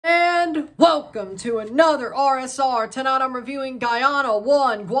Welcome to another RSR. Tonight I'm reviewing Guyana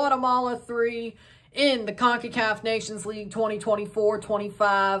 1, Guatemala 3 in the CONCACAF Nations League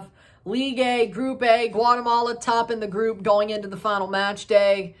 2024-25. League A, Group A, Guatemala top in the group going into the final match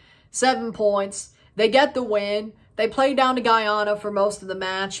day. 7 points. They get the win. They play down to Guyana for most of the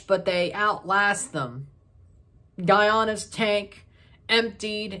match, but they outlast them. Guyana's tank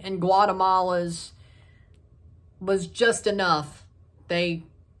emptied and Guatemala's was just enough. They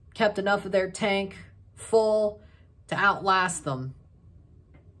kept enough of their tank full to outlast them.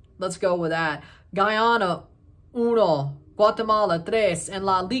 Let's go with that. Guyana 1, Guatemala 3 en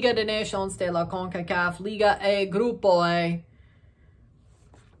la Liga de Nations de la CONCACAF, Liga A, Grupo A.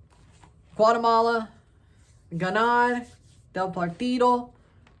 Guatemala ganar del partido,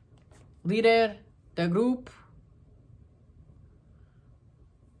 líder del grupo.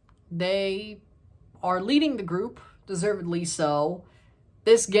 They are leading the group, deservedly so.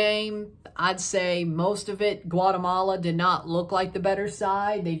 This game, I'd say most of it, Guatemala did not look like the better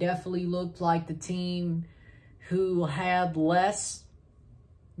side. They definitely looked like the team who had less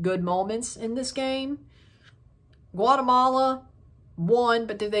good moments in this game. Guatemala won,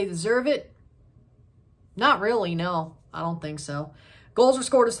 but did they deserve it? Not really, no. I don't think so. Goals were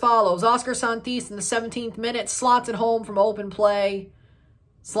scored as follows. Oscar Santis in the 17th minute slots it home from open play.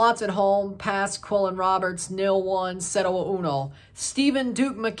 Slots at home, past Quillen Roberts, 0-1, 0-1. Stephen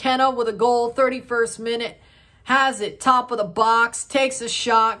Duke McKenna with a goal, 31st minute. Has it, top of the box, takes a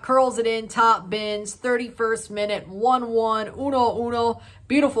shot, curls it in, top bins, 31st minute, 1-1, 1-1.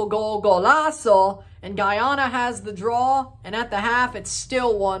 Beautiful goal, golazo. And Guyana has the draw, and at the half, it's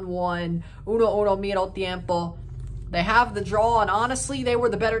still 1-1, 1-1 miro tiempo. They have the draw, and honestly, they were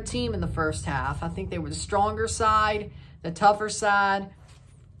the better team in the first half. I think they were the stronger side, the tougher side.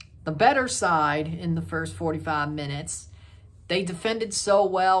 The better side in the first 45 minutes. They defended so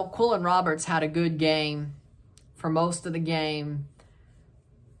well. Quillen Roberts had a good game for most of the game.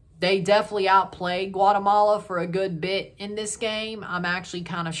 They definitely outplayed Guatemala for a good bit in this game. I'm actually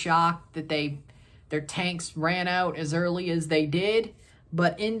kind of shocked that their tanks ran out as early as they did.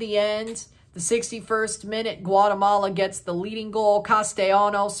 But in the end, the 61st minute, Guatemala gets the leading goal.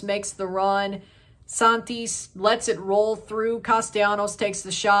 Castellanos makes the run. Santis lets it roll through. Castellanos takes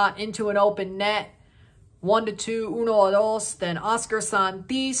the shot into an open net. 1-2, 1-2. Then Oscar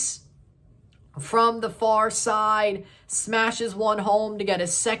Santis from the far side smashes one home to get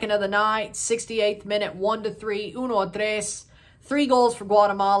his second of the night. 68th minute, 1-3, 1-3. 3 goals for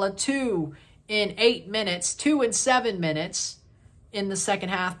Guatemala, 2 in 8 minutes, 2 in 7 minutes in the second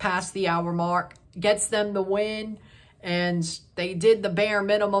half past the hour mark. Gets them the win. And they did the bare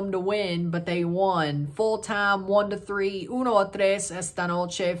minimum to win, but they won. Full-time, 1-3, 1-3 esta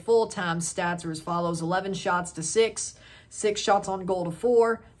noche. Full-time stats are as follows. 11 shots to 6. 6 shots on goal to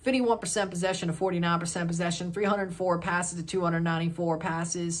 4. 51% possession to 49% possession. 304 passes to 294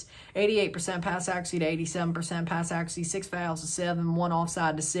 passes. 88% pass accuracy to 87% pass accuracy. 6 fouls to 7. 1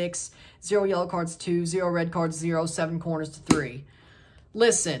 offside to 6. 0 yellow cards to 2. 0 red cards to 0. 7 corners to 3.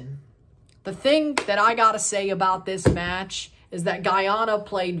 Listen. The thing that I got to say about this match is that Guyana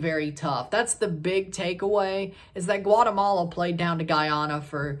played very tough. That's the big takeaway, is that Guatemala played down to Guyana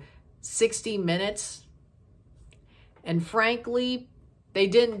for 60 minutes. And frankly, they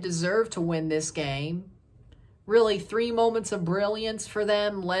didn't deserve to win this game. Really, 3 moments of brilliance for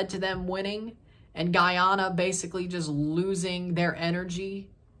them led to them winning. And Guyana basically just losing their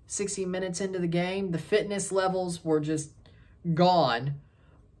energy 60 minutes into the game. The fitness levels were just gone.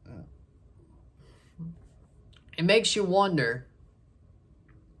 It makes you wonder.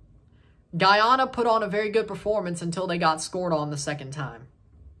 Guyana put on a very good performance until they got scored on the second time.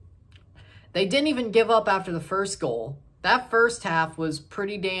 They didn't even give up after the first goal. That first half was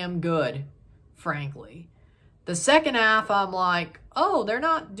pretty damn good, frankly. The second half, I'm like, oh, they're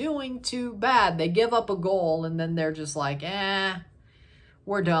not doing too bad. They give up a goal, and then they're just like,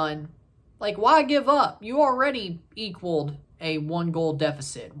 we're done. Like, why give up? You already equaled a 1-goal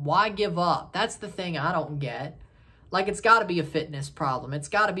deficit. Why give up? That's the thing I don't get. Like, it's got to be a fitness problem. It's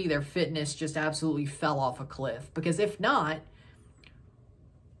got to be their fitness just absolutely fell off a cliff. Because if not,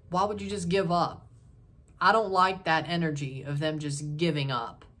 why would you just give up? I don't like that energy of them just giving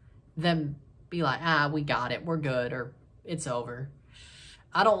up. Them be like, we got it. We're good. Or it's over.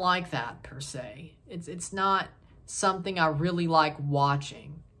 I don't like that per se. It's not something I really like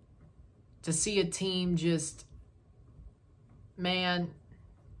watching. To see a team just, man,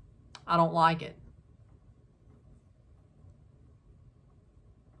 I don't like it.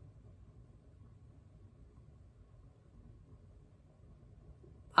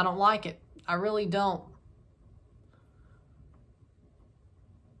 I don't like it. I really don't.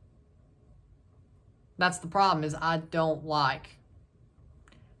 That's the problem, is I don't like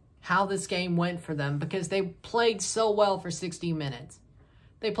how this game went for them because they played so well for 60 minutes.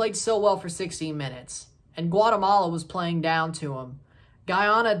 They played so well for 60 minutes. And Guatemala was playing down to them.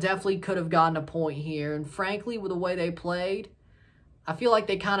 Guyana definitely could have gotten a point here. And frankly, with the way they played, I feel like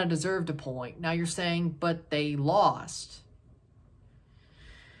they kind of deserved a point. Now you're saying, but they lost.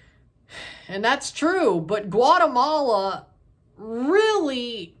 And that's true. But Guatemala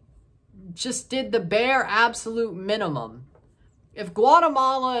really just did the bare absolute minimum. If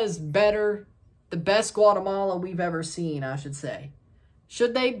Guatemala is better, the best Guatemala we've ever seen, I should say,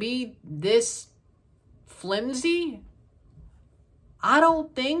 should they be this flimsy? I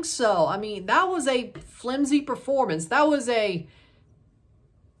don't think so. I mean, that was a flimsy performance. That was a,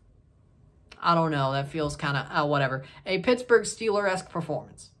 I don't know, that feels kind of, whatever. A Pittsburgh Steelers-esque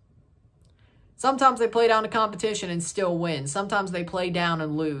performance. Sometimes they play down to competition and still win. Sometimes they play down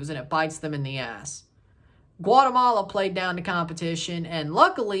and lose, and it bites them in the ass. Guatemala played down to competition and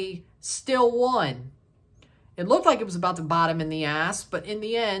luckily still won. It looked like it was about to bite them in the ass, but in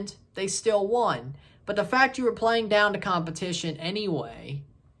the end, they still won. But the fact you were playing down to competition anyway,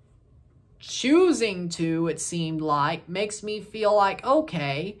 choosing to, it seemed like, makes me feel like,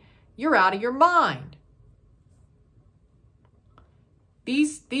 okay, you're out of your mind.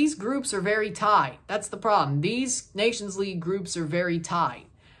 These groups are very tight. That's the problem. These Nations League groups are very tight.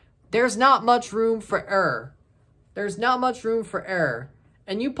 There's not much room for error. There's not much room for error.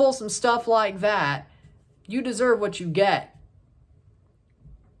 And you pull some stuff like that, you deserve what you get.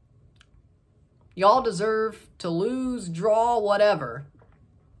 Y'all deserve to lose, draw, whatever.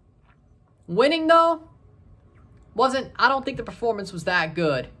 Winning, though, I don't think the performance was that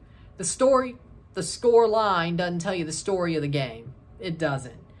good. The score line doesn't tell you the story of the game. It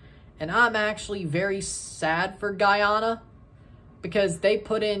doesn't. And I'm actually very sad for Guyana because they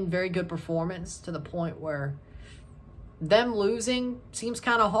put in very good performance to the point where them losing seems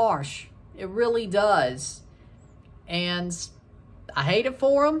kind of harsh. It really does. And I hate it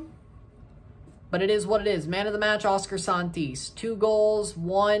for them, but it is what it is. Man of the match, Oscar Santis. 2 goals,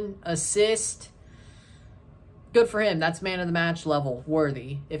 1 assist. Good for him. That's man of the match level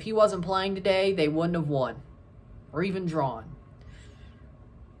worthy. If he wasn't playing today, they wouldn't have won or even drawn.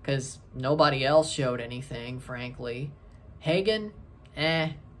 Because nobody else showed anything, frankly. Hagen,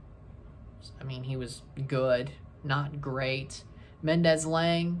 I mean, he was good, not great. Mendez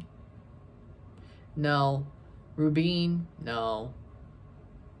Lang, no. Rubin, no.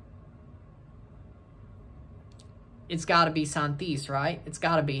 It's got to be Santis, right? It's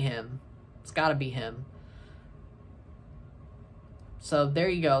got to be him. It's got to be him. So there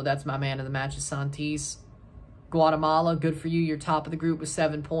you go. That's my man of the match, is Santis. Guatemala, good for you. You're top of the group with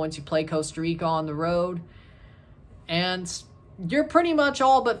 7 points. You play Costa Rica on the road. And you're pretty much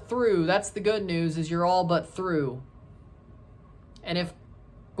all but through. That's the good news, is you're all but through. And if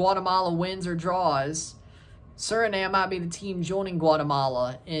Guatemala wins or draws, Suriname might be the team joining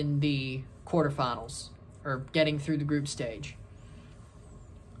Guatemala in the quarterfinals, or getting through the group stage.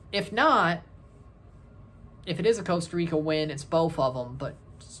 If not, if it is a Costa Rica win, it's both of them. But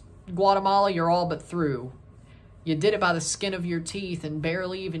Guatemala, you're all but through. You did it by the skin of your teeth and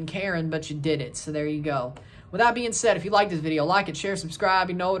barely even caring, but you did it. So there you go. With that being said, if you like this video, like it, share, subscribe.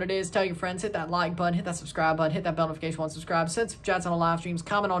 You know what it is. Tell your friends. Hit that like button. Hit that subscribe button. Hit that bell notification once subscribe. Send some chats on the live streams.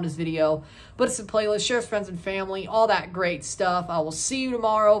 Comment on this video. Put us in playlist. Share with friends and family. All that great stuff. I will see you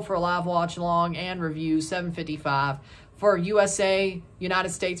tomorrow for a live watch along and review 7:55 for USA, United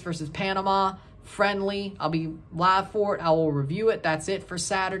States versus Panama. Friendly. I'll be live for it. I will review it. That's it for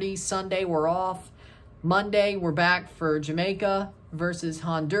Saturday. Sunday, we're off. Monday, we're back for Jamaica versus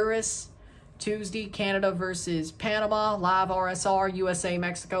Honduras. Tuesday, Canada versus Panama, live RSR, USA,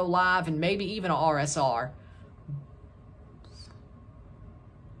 Mexico, live, and maybe even a RSR.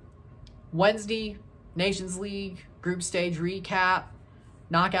 Wednesday, Nations League, group stage recap,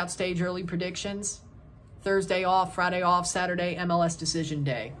 knockout stage early predictions. Thursday off, Friday off, Saturday, MLS decision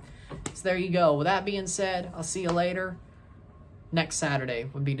day. So there you go. With that being said, I'll see you later. Next Saturday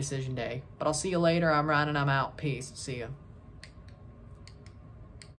would be decision day. But I'll see you later. I'm Ryan and I'm out. Peace. See ya.